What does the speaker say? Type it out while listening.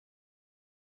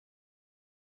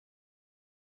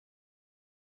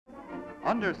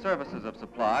Under services of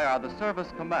supply are the service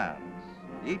commands,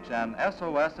 each an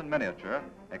SOS in miniature,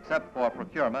 except for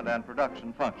procurement and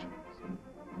production functions.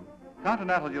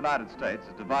 Continental United States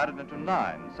is divided into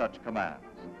 9 such commands.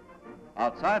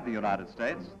 Outside the United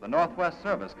States, the Northwest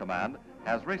Service Command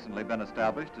has recently been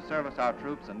established to service our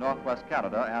troops in Northwest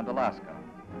Canada and Alaska.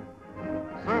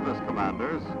 Service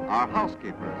commanders are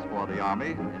housekeepers for the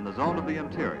Army in the zone of the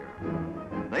interior.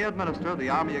 They administer the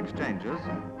Army exchanges,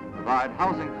 provide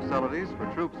housing facilities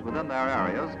for troops within their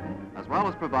areas, as well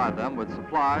as provide them with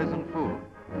supplies and food.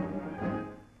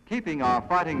 Keeping our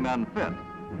fighting men fit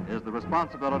is the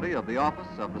responsibility of the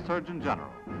Office of the Surgeon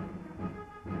General.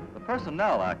 The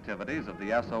personnel activities of the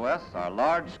SOS are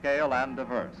large-scale and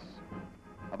diverse.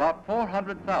 About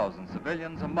 400,000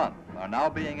 civilians a month are now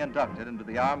being inducted into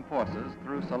the armed forces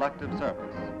through selective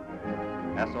service.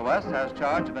 SOS has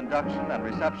charge of induction and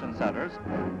reception centers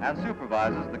and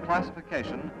supervises the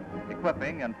classification,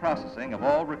 equipping, and processing of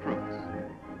all recruits.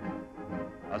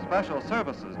 A Special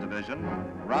Services Division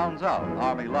rounds out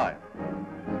Army life.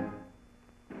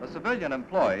 The civilian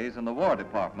employees in the War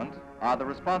Department are the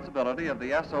responsibility of the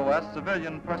SOS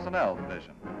Civilian Personnel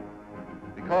Division.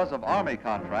 Because of Army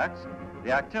contracts,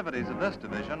 the activities of this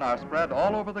division are spread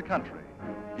all over the country,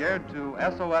 geared to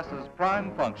SOS's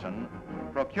prime function,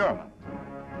 procurement.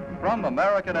 From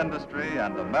American industry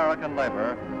and American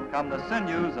labor come the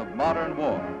sinews of modern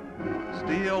war: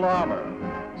 steel armor,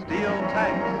 steel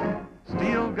tanks,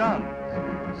 steel guns,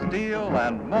 steel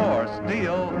and more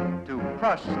steel to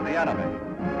crush the enemy.